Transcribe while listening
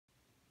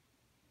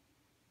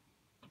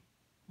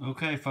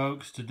Okay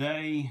folks,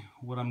 today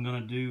what I'm going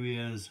to do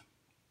is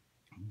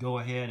go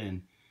ahead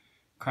and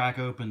crack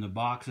open the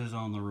boxes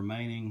on the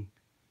remaining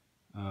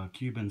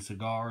Cuban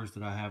cigars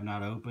that I have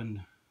not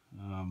opened.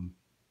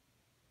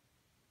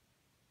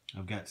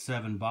 I've got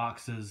 7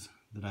 boxes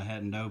that I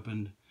hadn't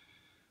opened.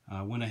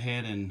 I went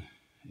ahead and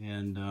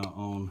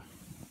on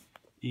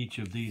each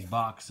of these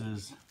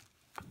boxes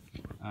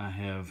I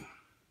have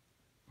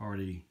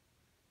already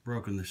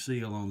broken the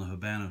seal on the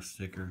Habano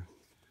sticker.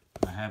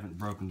 I haven't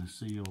broken the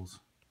seals,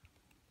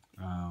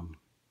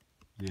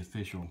 the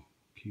official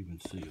Cuban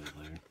seal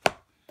there.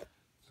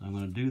 So I'm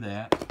going to do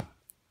that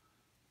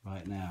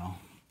right now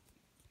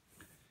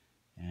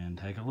and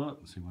take a look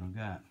and see what I've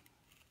got.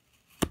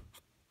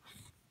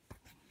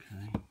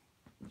 Okay.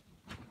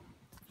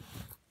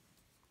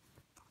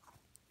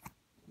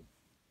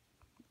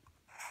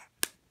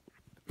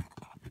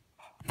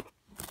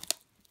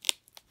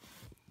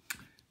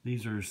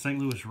 These are St.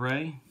 Louis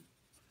Ray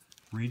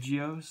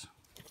Regios.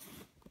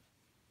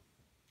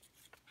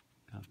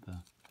 Got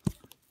the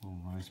little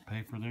rice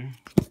paper there.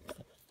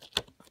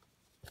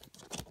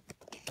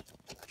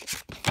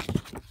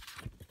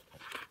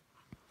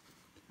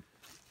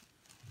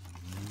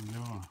 And there we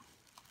are.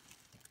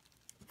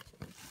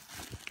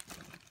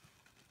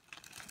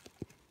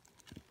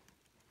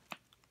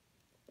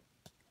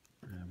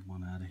 Grab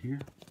one out of here.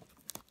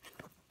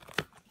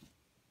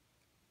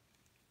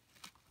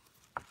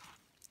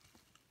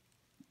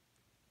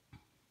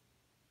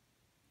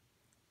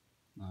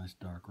 Nice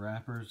dark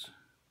wrappers.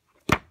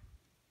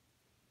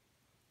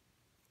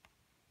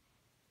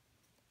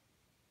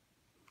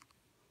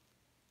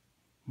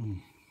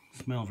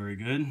 Smell very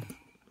good,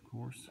 of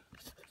course.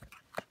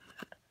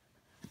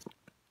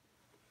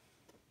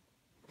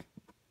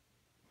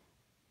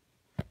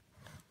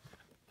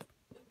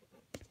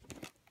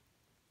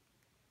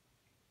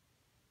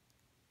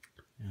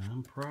 And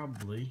I'm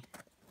probably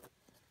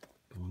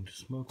going to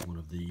smoke one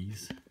of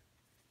these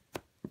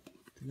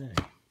today.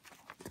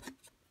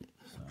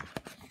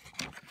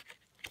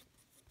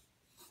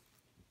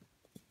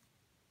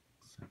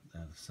 Set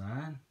that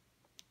aside.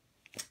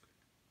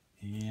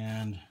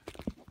 And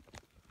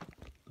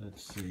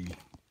let's see.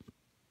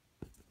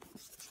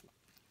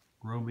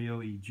 Romeo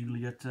y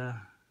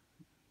Julieta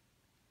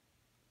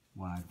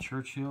Wide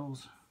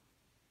Churchills.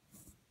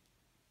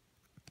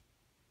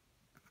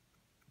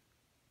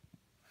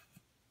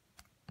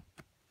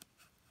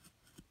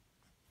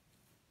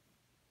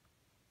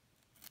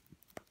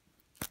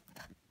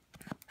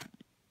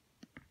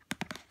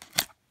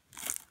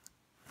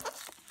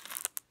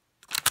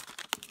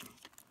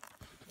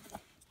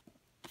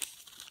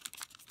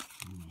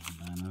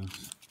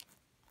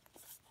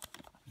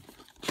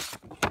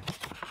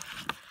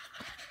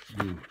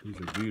 Ooh, these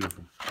are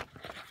beautiful.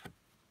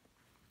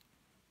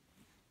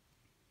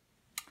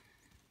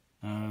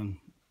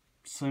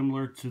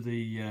 Similar to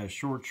the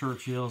short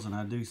Churchills, and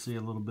I do see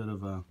a little bit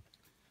of a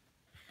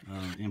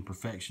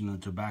imperfection of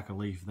the tobacco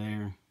leaf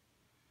there.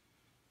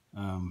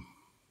 But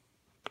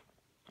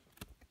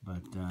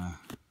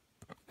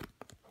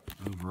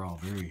overall,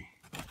 very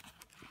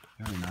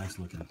nice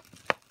looking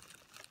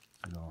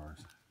cigars.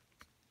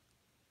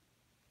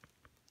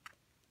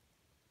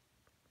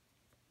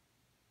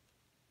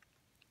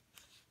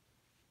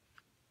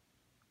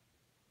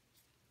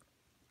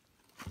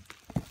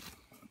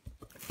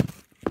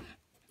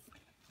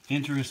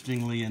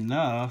 Interestingly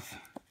enough,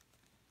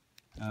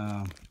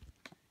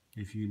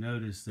 if you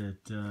notice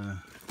that,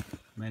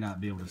 may not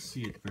be able to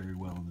see it very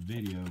well in the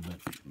video, but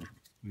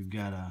we've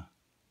got a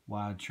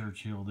wide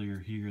Churchill there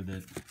here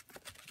that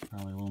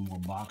probably a little more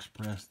box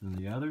pressed than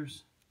the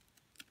others.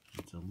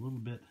 It's a little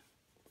bit,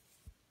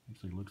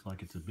 actually looks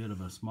like it's a bit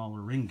of a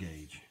smaller ring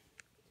gauge,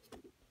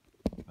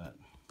 but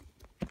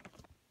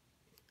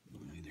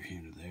neither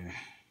here nor there.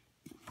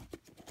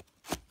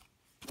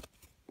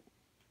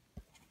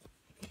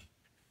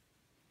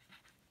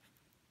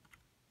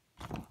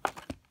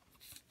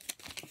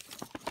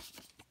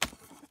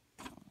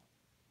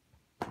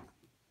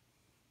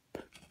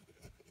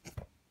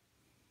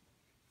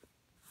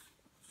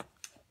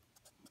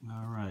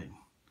 All right,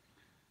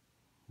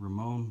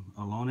 Ramon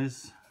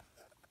Allones.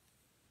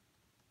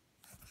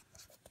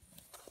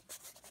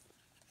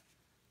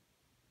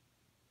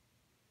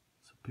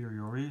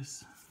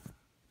 Superiores.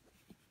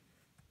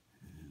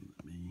 And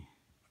let me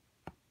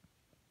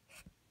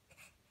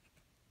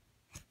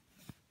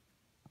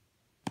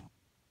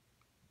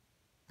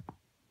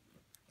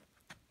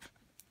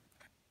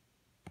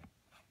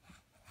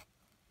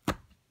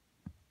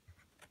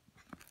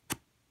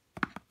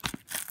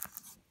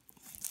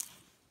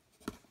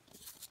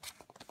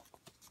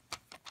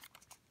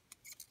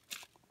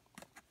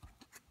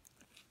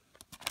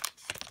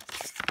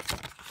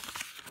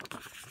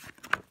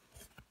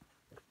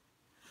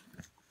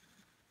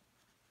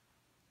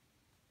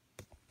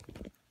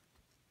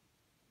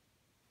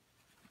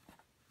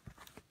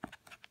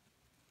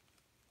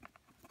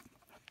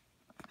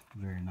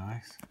very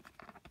nice.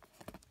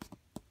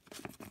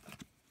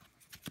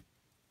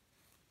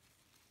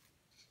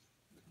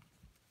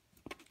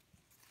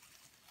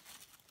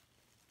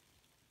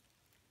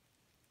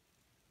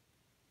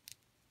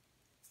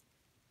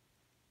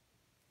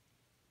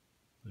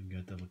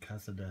 with the La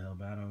Casa de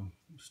Habano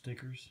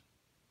stickers.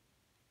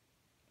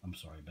 I'm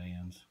sorry,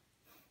 bands.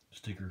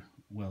 Sticker,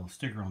 well,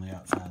 sticker on the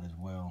outside as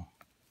well.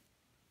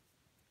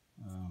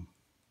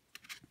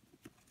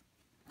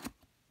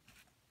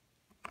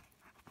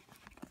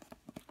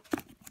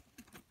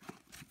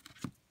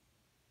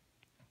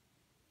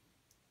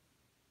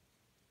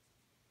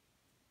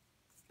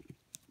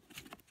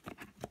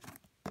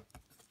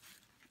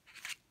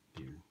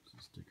 Here, some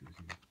stickers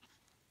here.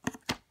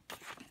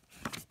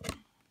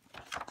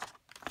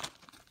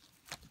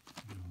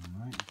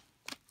 All right.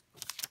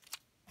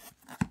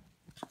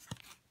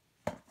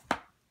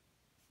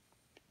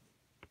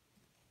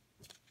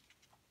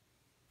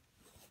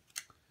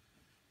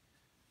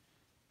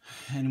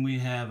 And we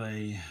have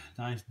a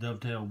nice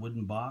dovetail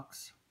wooden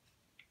box,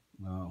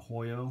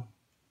 Hoyo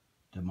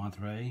de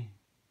Monterrey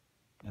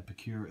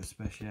Epicure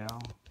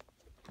Especial.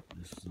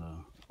 This is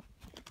a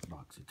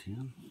box of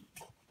 10.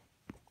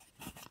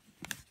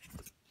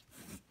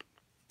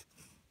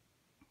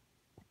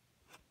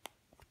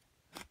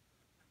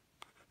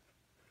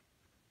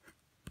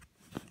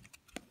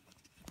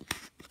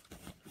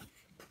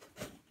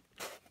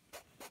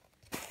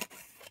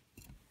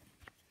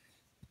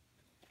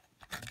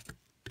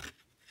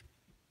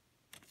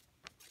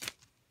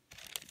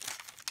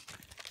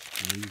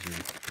 These are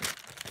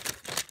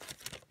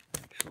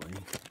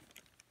actually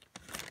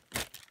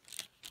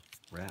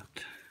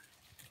wrapped.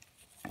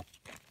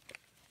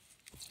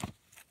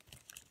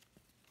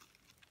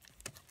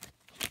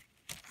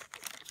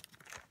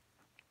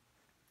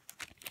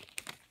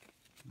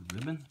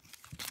 Ribbon.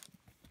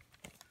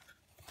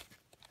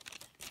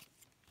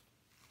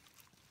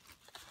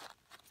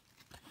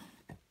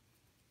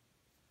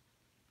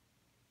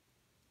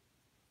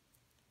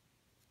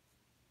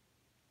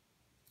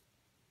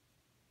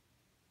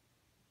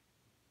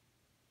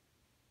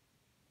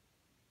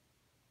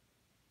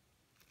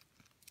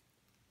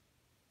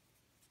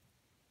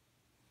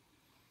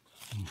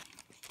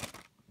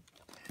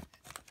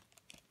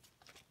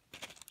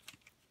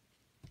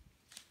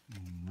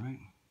 All right.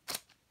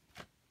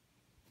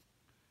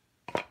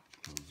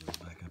 Close those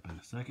back up in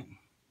a second.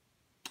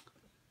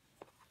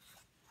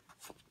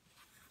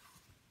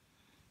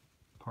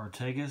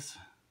 Partagas,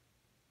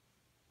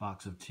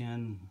 box of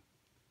 10,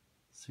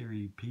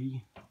 Series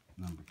P,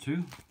 number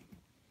 2.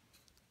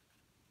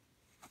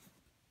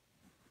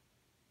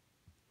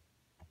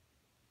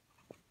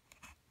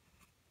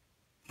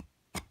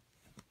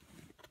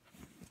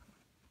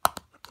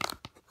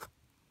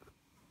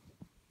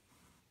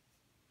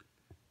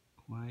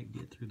 Quite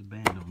get through the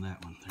band on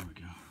that one. There we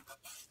go.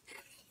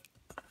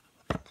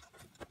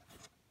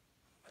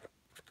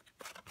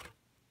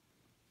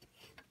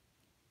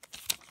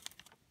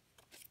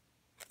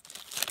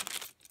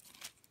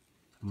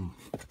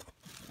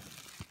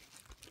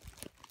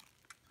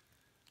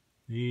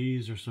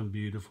 These are some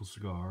beautiful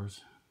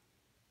cigars.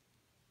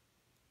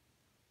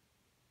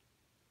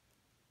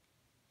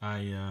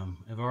 I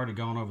have already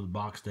gone over the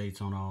box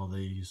dates on all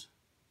these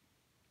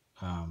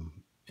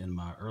in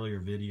my earlier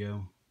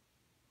video.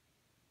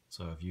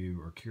 So if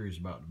you are curious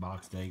about the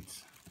box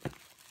dates, and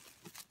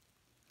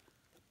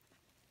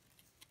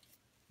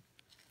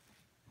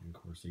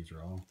of course these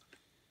are all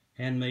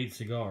handmade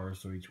cigars,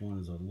 so each one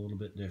is a little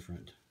bit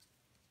different.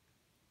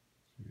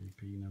 Series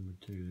P number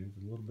 2. There's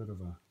a little bit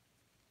of a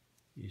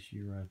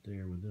issue right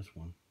there with this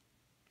one.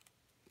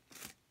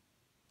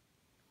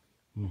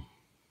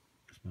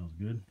 Smells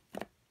good.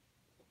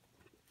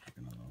 Take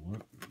another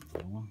look.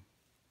 Another one.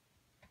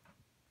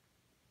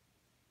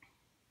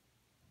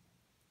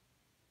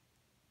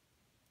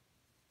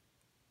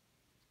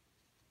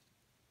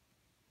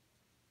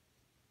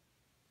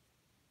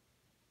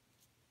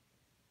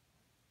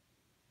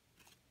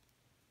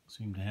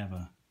 Seem to have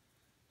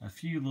a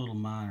few little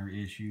minor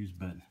issues,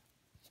 but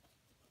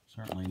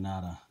certainly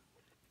not a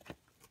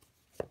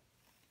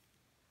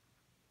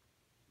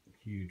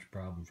huge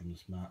problem from the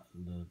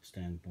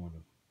standpoint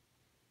of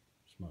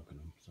smoking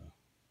them. So,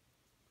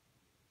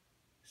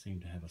 seem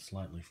to have a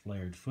slightly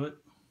flared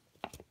foot.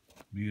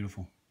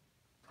 Beautiful.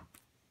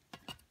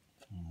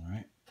 All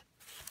right.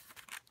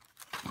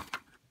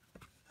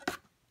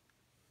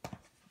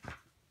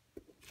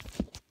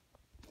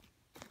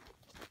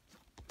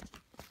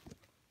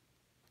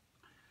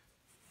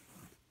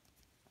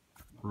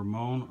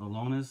 Ramon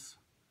Allones,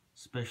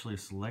 specially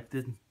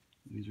selected.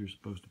 These are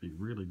supposed to be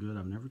really good.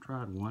 I've never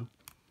tried one.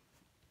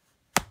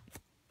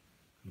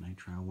 I may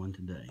try one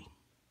today.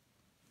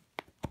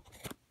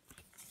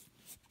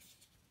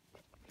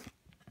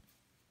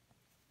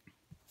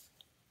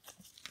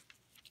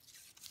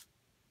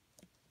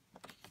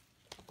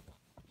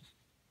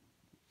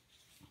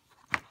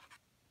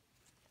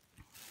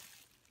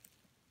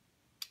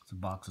 It's a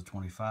box of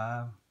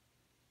 25.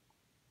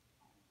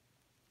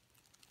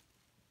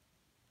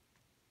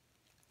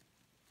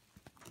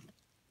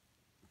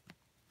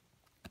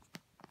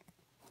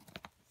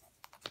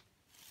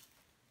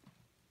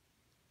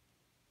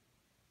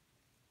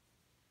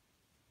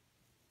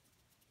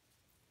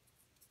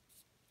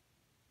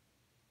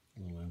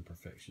 Little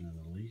imperfection in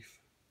the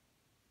leaf.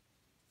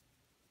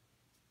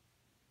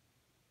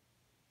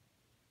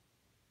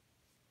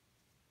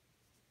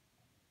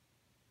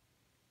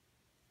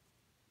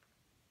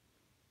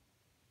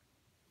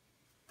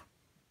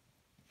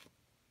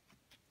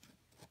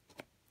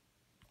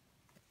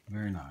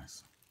 Very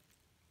nice.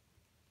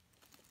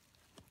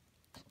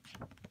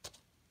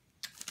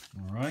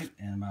 All right,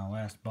 and my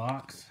last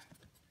box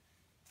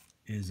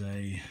is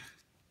a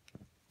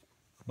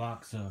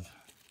box of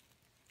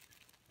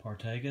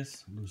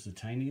Partagas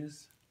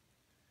Lusitaneas.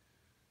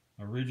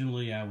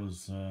 Originally, I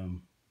was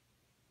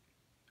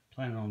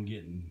planning on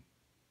getting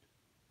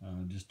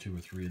just 2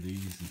 or 3 of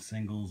these in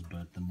singles,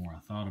 but the more I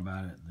thought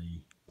about it,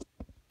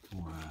 the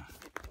more I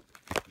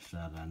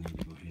decided I need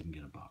to go ahead and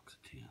get a box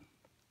of 10.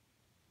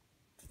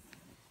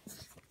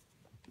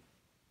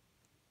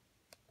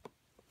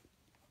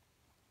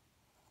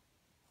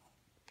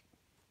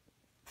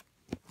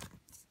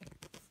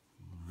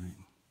 All right.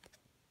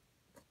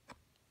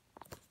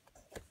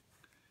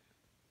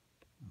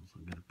 Also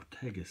got a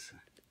Partagas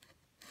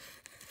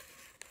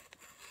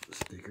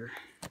sticker.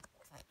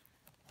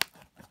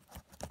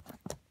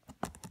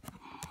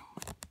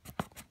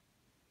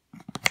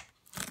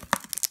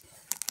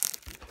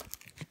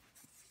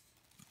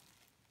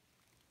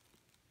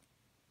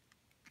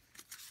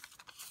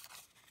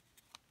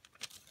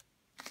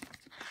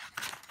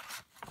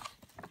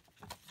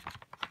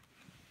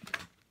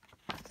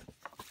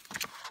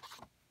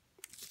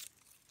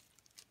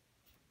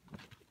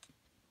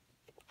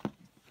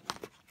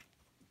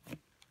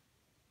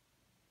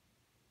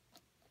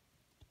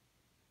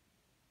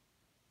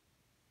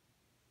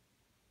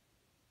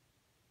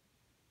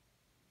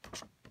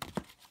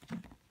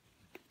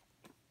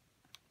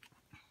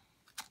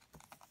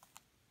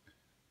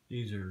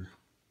 These are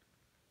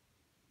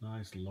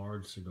nice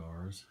large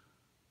cigars.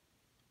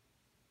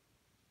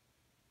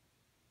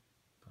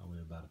 Probably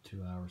about a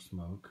 2-hour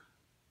smoke.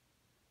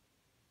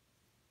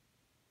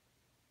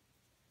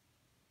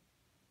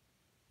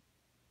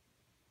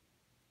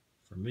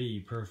 For me,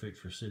 perfect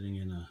for sitting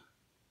in a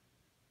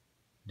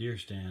deer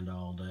stand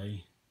all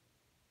day.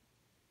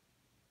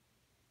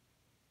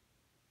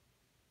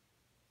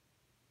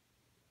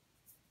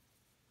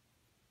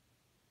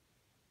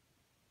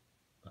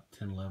 About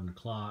 10, 11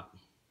 o'clock.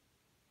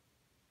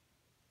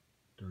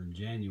 During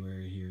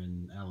January here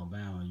in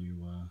Alabama,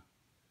 some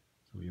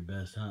of your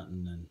best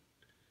hunting, and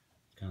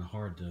it's kind of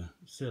hard to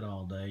sit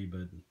all day,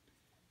 but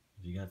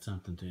if you got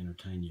something to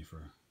entertain you for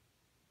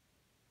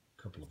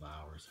a couple of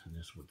hours, and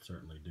this would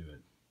certainly do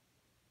it.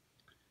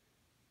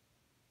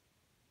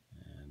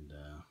 And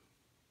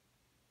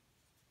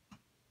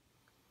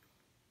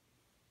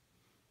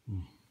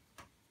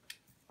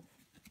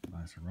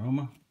nice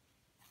aroma.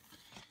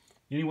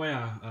 Anyway,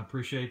 I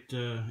appreciate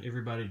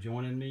everybody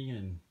joining me,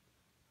 and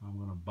I'm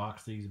going to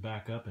box these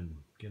back up and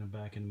get them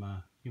back in my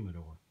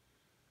humidor.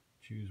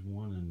 Choose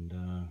one and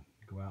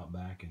go out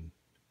back and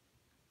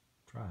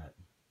try it.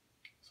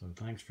 So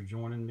thanks for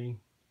joining me.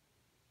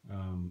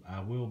 I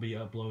will be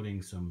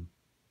uploading some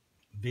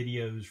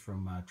videos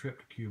from my trip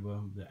to Cuba,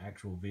 the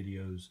actual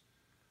videos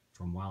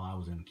from while I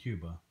was in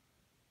Cuba.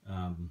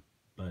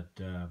 But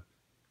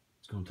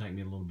it's going to take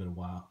me a little bit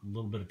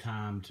of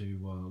time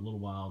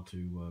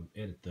to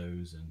edit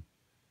those and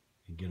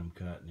get them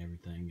cut and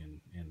everything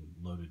and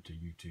loaded to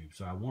YouTube.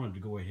 So I wanted to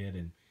go ahead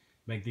and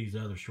make these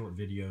other short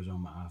videos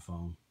on my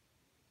iPhone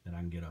that I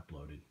can get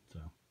uploaded. So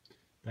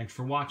thanks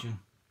for watching.